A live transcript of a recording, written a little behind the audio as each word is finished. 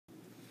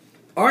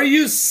Are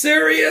you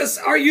serious?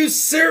 Are you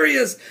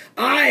serious?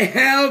 I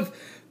have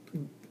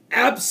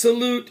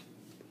absolute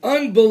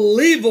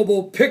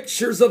unbelievable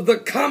pictures of the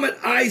Comet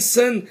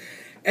ISON,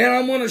 and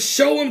I'm going to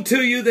show them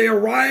to you. They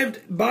arrived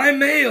by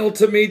mail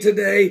to me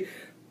today.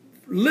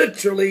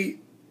 Literally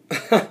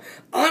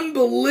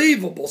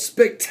unbelievable,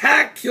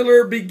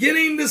 spectacular,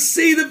 beginning to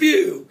see the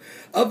view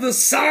of the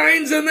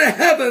signs in the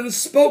heavens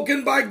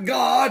spoken by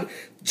God.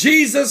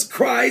 Jesus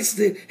Christ,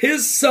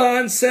 his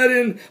son, said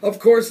in, of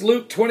course,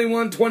 Luke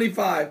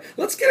 21:25.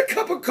 Let's get a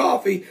cup of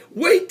coffee.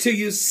 Wait till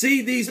you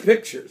see these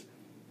pictures.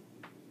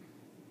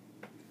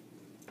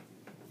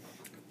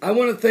 I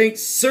want to thank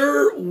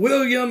Sir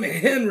William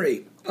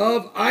Henry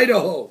of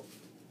Idaho.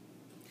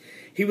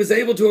 He was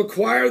able to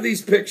acquire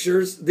these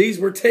pictures. These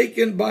were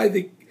taken by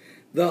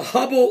the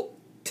Hubble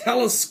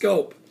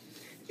telescope.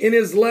 In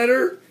his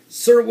letter,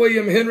 Sir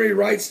William Henry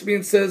writes to me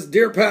and says,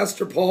 "Dear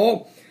Pastor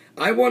Paul,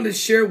 I want to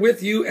share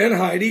with you and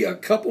Heidi a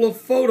couple of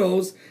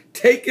photos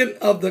taken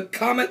of the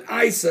Comet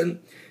ISON,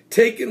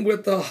 taken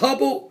with the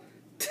Hubble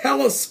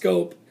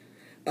telescope.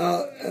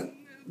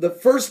 The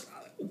first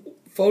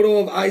photo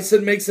of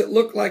ISON makes it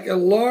look like a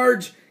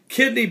large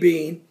kidney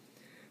bean,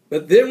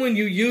 but then when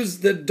you use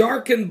the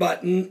darken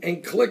button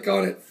and click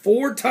on it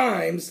 4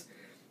 times,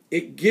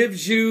 it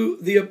gives you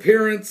the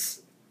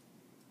appearance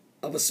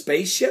of a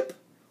spaceship."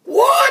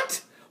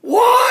 What?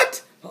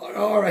 What?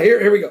 All right,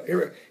 here we go.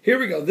 Here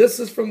we go. This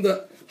is from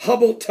the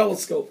Hubble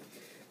telescope.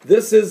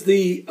 This is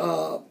the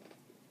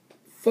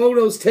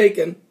photos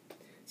taken,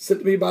 sent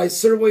to me by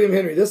Sir William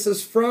Henry. This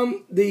is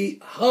from the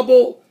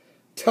Hubble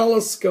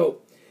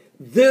telescope.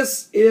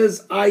 This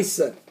is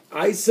ISON.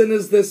 ISON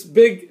is this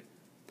big,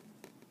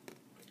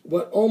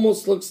 what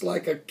almost looks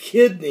like a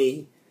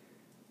kidney,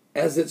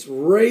 as it's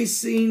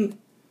racing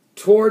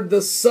toward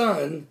the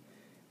sun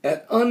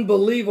at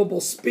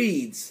unbelievable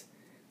speeds.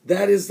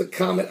 That is the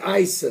Comet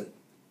ISON.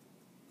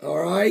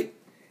 All right?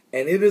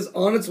 And it is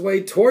on its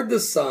way toward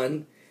the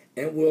sun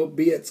and will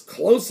be its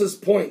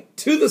closest point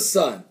to the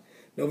sun,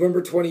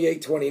 November 28th,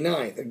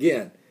 29th.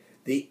 Again,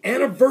 the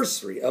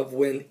anniversary of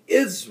when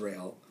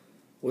Israel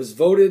was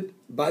voted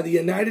by the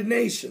United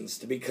Nations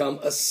to become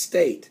a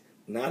state.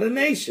 Not a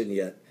nation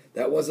yet.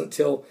 That wasn't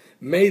until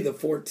May the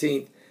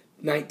 14th,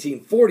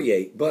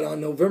 1948. But on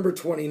November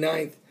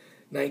 29th,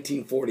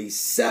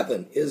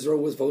 1947, Israel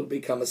was voted to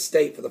become a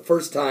state for the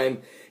first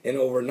time in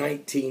over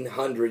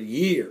 1900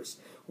 years.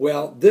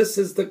 Well, this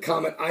is the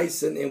Comet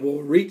ISON and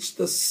will reach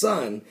the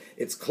sun,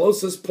 its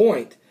closest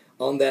point,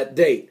 on that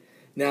date.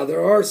 Now,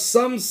 there are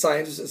some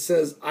scientists that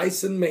says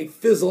ISON may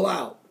fizzle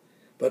out,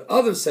 but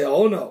others say,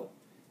 oh no,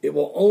 it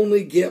will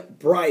only get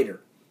brighter.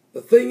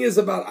 The thing is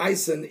about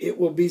ISON, it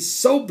will be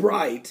so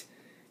bright,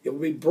 it will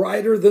be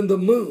brighter than the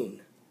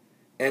moon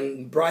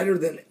and brighter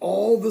than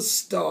all the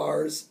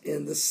stars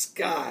in the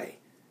sky.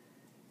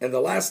 And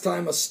the last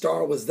time a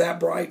star was that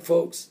bright,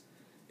 folks,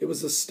 it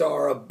was the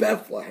Star of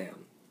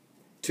Bethlehem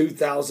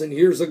 2,000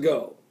 years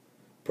ago,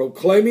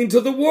 proclaiming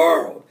to the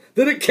world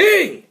that a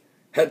king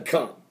had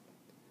come.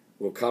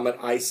 Will Comet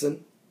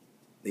ISON,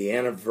 the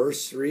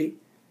anniversary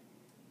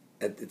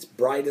at its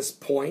brightest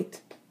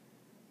point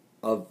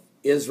of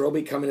Israel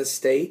becoming a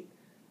state,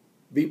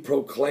 be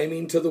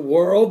proclaiming to the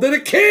world that a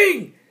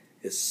king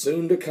is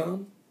soon to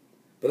come?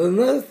 But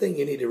another thing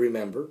you need to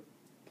remember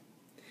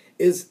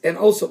is, and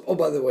also, oh,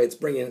 by the way, it's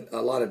bringing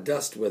a lot of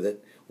dust with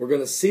it. We're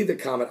going to see the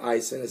Comet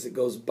ISON as it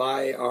goes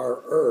by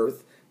our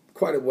Earth,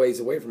 quite a ways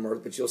away from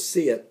Earth, but you'll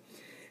see it.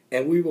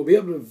 And we will be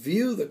able to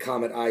view the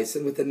Comet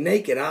ISON with the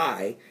naked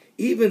eye,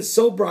 even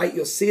so bright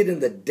you'll see it in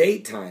the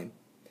daytime.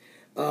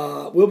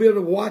 We'll be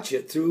able to watch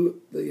it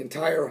through the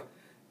entire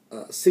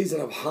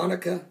season of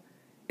Hanukkah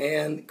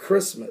and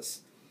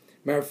Christmas.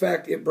 Matter of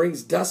fact, it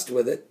brings dust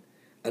with it,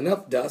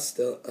 enough dust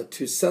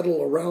to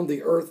settle around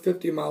the Earth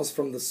 50 miles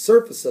from the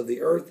surface of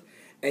the Earth,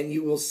 and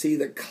you will see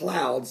the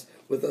clouds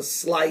with a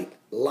slight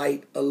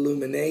light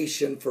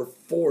illumination for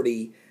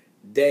 40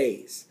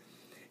 days.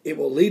 It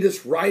will lead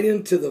us right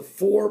into the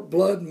 4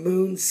 blood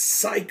moon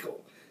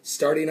cycle,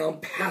 starting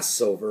on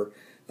Passover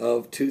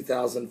of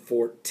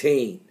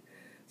 2014.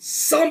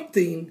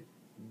 Something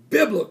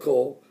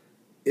biblical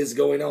is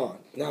going on.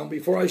 Now,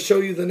 before I show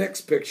you the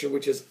next picture,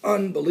 which is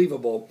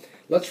unbelievable,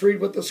 let's read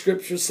what the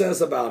scripture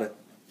says about it.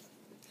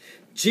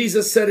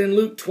 Jesus said in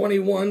Luke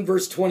 21,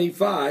 verse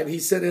 25, he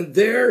said, "And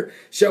there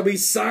shall be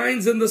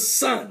signs in the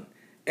sun,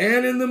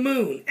 and in the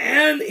moon,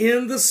 and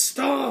in the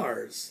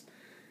stars.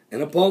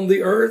 And upon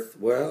the earth,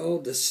 well,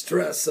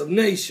 distress of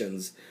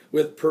nations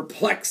with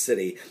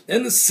perplexity,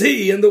 and the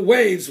sea and the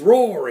waves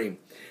roaring,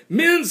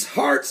 men's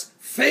hearts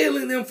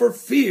failing them for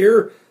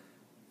fear,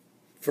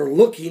 for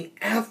looking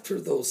after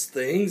those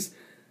things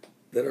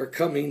that are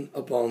coming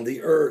upon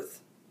the earth.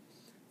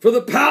 For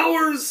the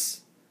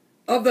powers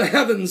of the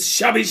heavens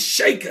shall be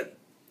shaken,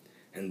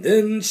 and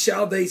then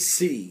shall they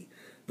see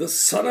the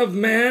Son of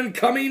Man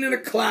coming in a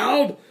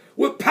cloud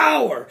with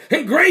power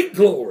and great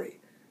glory.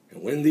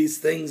 And when these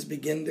things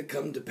begin to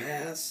come to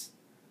pass,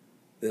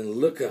 then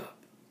look up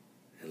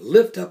and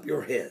lift up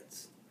your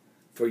heads,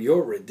 for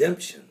your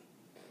redemption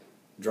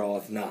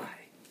draweth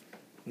nigh."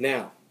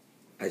 Now,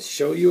 I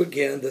show you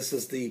again, this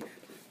is the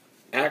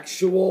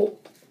actual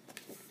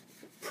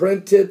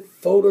printed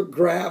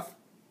photograph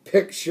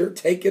picture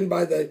taken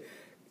by the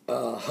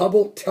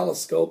Hubble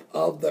telescope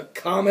of the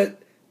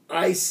Comet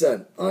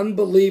ISON.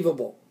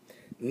 Unbelievable.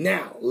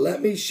 Now,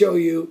 let me show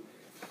you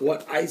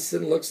what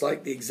ISON looks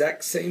like, the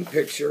exact same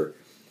picture,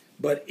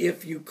 but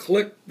if you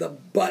click the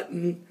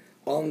button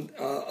on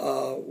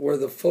where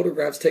the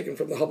photograph's taken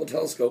from the Hubble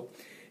telescope,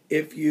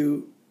 if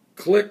you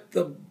click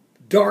the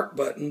dark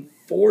button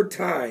 4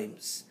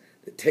 times,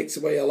 it takes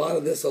away a lot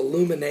of this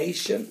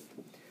illumination,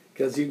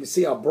 because you can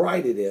see how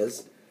bright it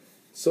is.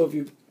 So if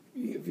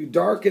you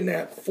darken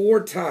that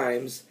 4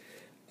 times,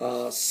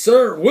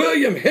 Sir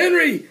William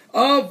Henry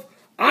of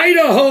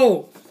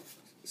Idaho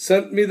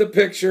sent me the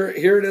picture.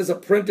 Here it is, a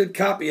printed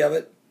copy of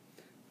it.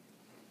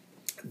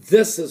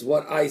 This is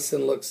what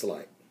ISON looks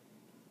like.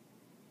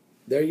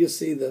 There you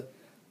see the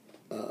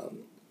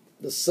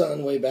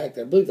sun way back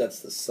there. I believe that's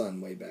the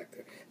sun way back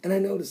there. And I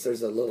noticed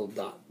there's a little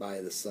dot by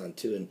the sun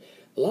too. And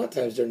a lot of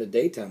times during the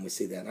daytime we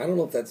see that. I don't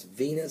know if that's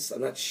Venus.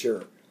 I'm not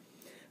sure.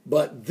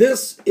 But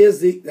this is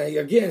the, now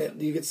again,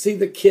 you can see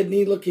the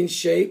kidney-looking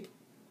shape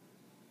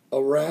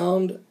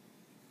around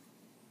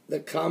the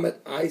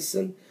Comet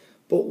ISON.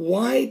 But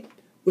why,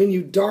 when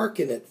you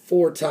darken it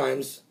 4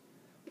 times,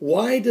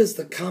 why does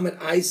the Comet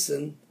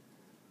ISON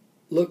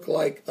look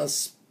like a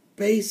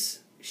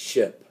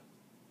spaceship?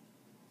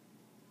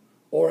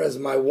 Or as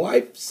my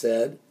wife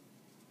said,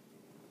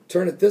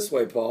 turn it this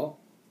way, Paul,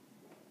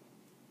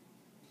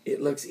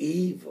 it looks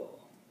evil.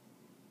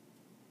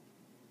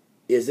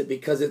 Is it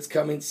because it's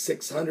coming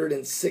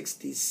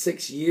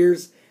 666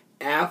 years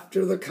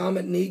after the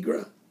Comet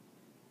Nigra,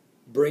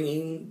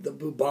 bringing the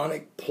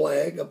bubonic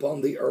plague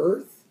upon the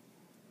earth?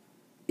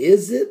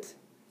 Is it?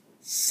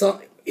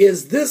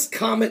 Is this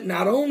comet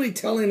not only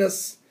telling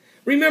us,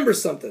 remember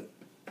something,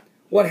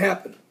 what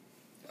happened?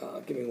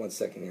 Give me 1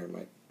 second here,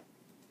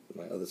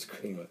 my other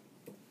screen went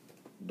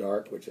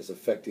dark, which is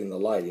affecting the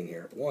lighting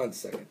here. 1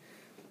 second.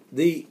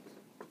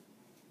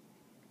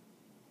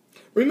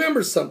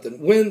 Remember something.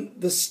 When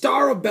the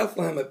Star of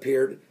Bethlehem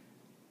appeared,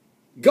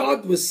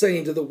 God was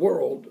saying to the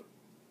world,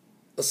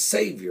 a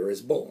Savior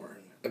is born.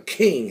 A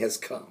King has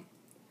come.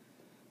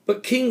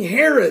 But King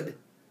Herod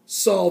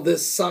saw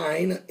this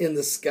sign in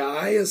the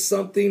sky as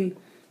something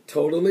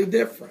totally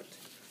different.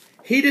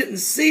 He didn't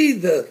see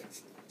the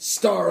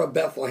Star of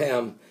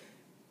Bethlehem,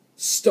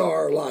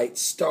 starlight,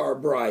 star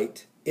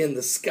bright in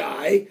the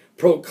sky,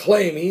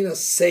 proclaiming a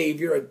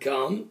Savior had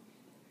come.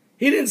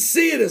 He didn't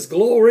see it as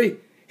glory.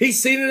 He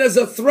seen it as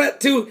a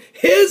threat to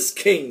his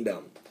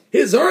kingdom,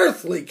 his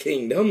earthly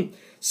kingdom.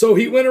 So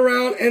he went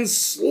around and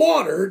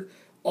slaughtered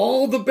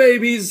all the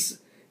babies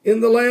in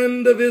the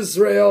land of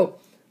Israel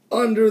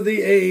under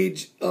the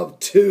age of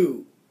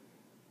 2.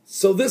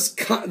 So the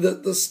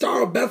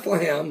Star of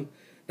Bethlehem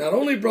not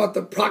only brought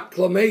the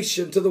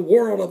proclamation to the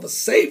world of a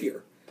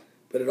Savior,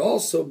 but it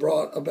also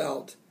brought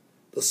about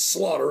the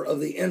slaughter of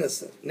the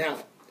innocent. Now,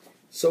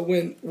 so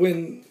when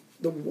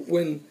the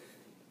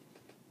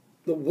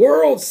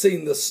world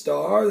seen the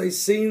star, they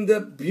seen the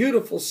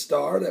beautiful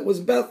star that was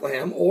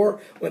Bethlehem. Or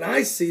when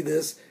I see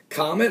this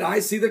comet, I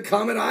see the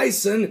Comet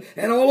ISON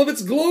and all of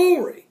its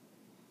glory.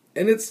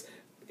 And it's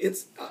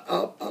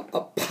a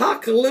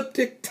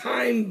apocalyptic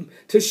time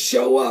to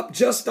show up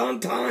just on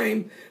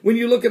time when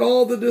you look at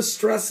all the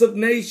distress of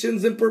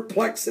nations and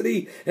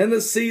perplexity and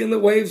the sea and the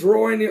waves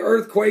roaring, the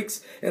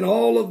earthquakes and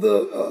all of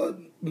the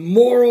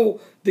moral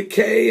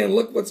decay, and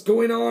look what's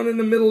going on in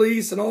the Middle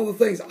East and all the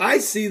things. I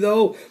see,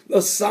 though,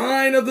 the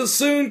sign of the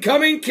soon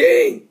coming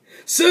King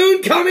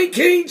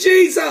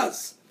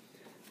Jesus.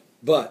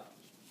 But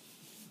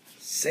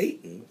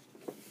Satan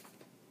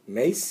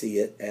may see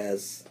it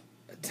as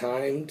a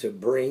time to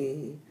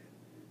bring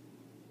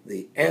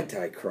the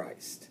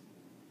Antichrist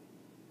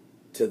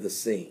to the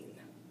scene.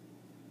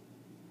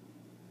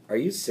 Are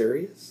you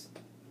serious?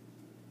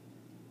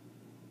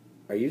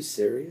 Are you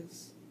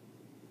serious?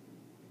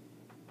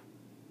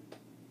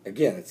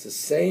 Again, it's the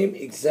same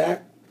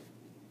exact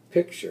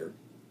picture.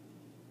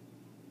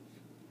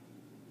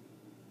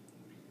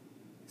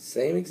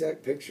 Same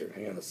exact picture.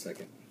 Hang on a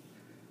second.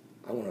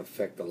 I want to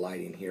affect the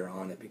lighting here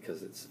on it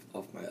because it's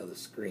off my other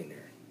screen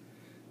there.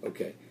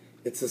 Okay.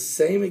 It's the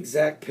same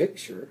exact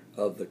picture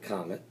of the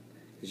comet.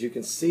 As you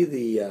can see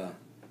the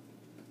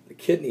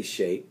kidney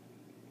shape.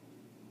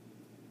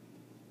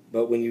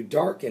 But when you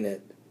darken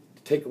it,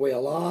 to take away a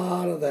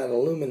lot of that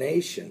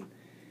illumination,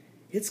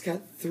 it's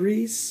got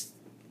 3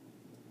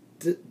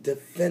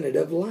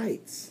 definitive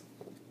lights.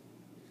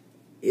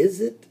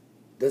 Does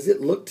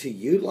it look to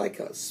you like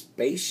a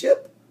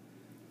spaceship?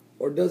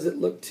 Or does it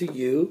look to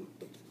you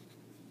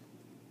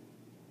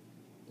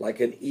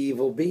like an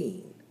evil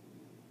being?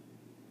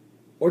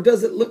 Or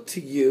does it look to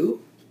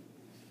you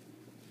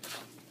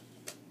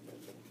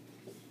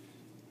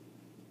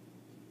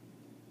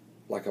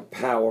like a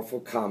powerful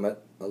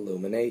comet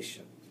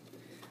illumination?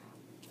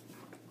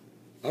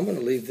 I'm going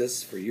to leave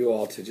this for you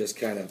all to just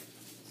kind of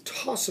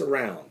toss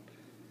around.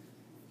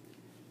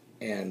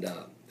 And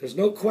there's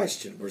no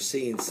question we're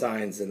seeing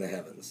signs in the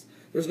heavens.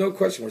 There's no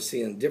question we're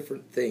seeing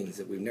different things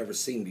that we've never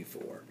seen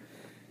before.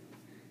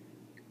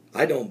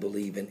 I don't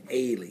believe in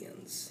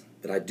aliens,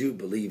 but I do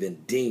believe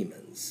in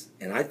demons.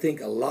 And I think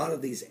a lot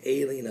of these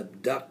alien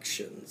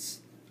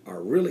abductions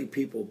are really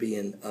people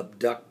being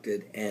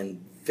abducted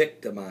and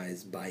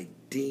victimized by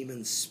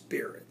demon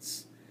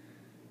spirits.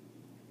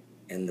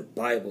 And the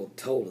Bible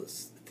told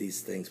us that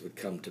these things would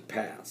come to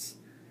pass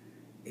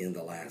in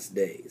the last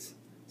days.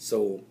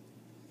 So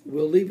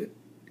we'll leave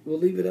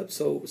it up.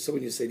 So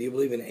when you say, do you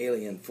believe in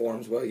alien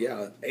forms? Well,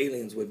 yeah,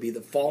 aliens would be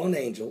the fallen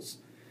angels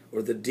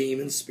or the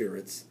demon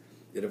spirits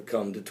that have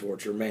come to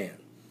torture man.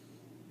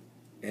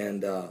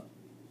 And a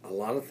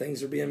lot of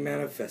things are being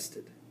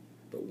manifested.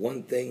 But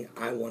one thing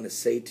I want to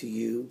say to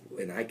you,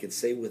 and I can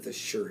say with a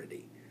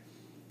surety,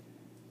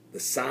 the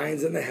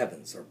signs in the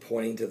heavens are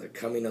pointing to the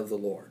coming of the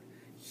Lord.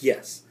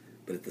 Yes,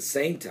 but at the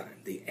same time,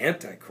 the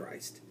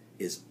Antichrist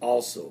is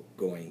also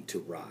going to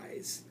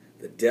rise.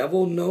 The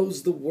devil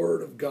knows the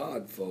word of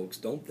God, folks.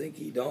 Don't think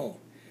he don't.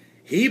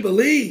 He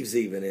believes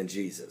even in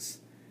Jesus,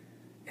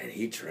 and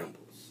he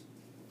trembles.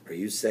 Are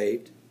you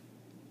saved?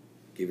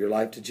 Give your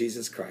life to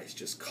Jesus Christ.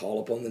 Just call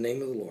upon the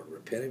name of the Lord.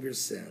 Repent of your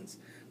sins.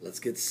 Let's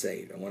get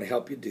saved. I want to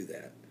help you do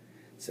that.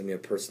 Send me a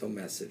personal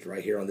message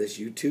right here on this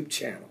YouTube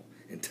channel.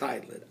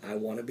 Entitle it, I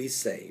Want to Be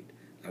Saved.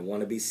 I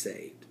want to be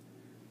saved.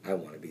 I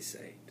want to be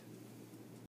saved.